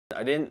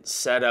I didn't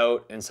set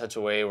out in such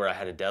a way where I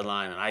had a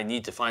deadline and I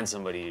need to find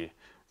somebody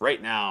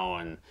right now.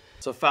 And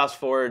so fast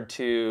forward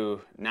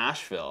to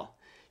Nashville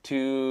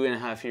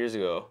 2.5 years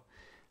ago.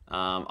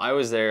 I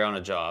was there on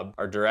a job.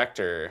 Our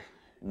director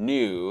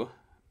knew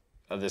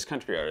of this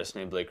country artist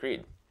named Blake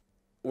Reid.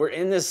 We're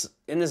in this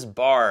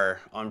bar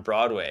on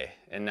Broadway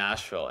in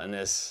Nashville, and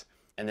this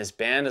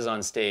band is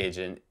on stage,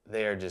 and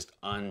they are just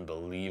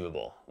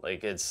unbelievable.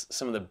 Like, it's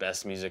some of the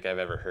best music I've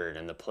ever heard,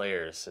 and the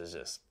players is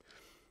just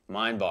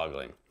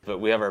mind-boggling. But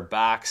we have our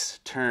backs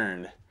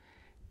turned,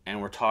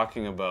 and we're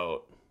talking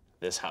about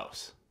this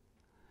house.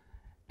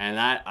 And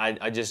that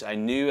I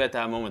knew at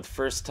that moment, the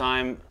first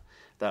time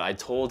that I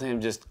told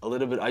him just a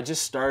little bit, I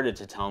just started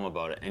to tell him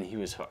about it, and he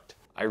was hooked.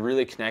 I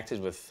really connected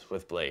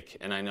with Blake,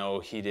 and I know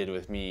he did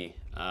with me,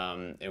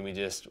 and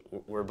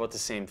we're about the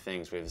same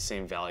things. We have the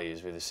same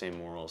values, we have the same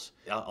morals.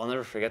 I'll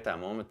never forget that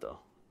moment though.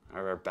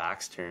 Our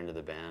backs turned to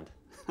the band.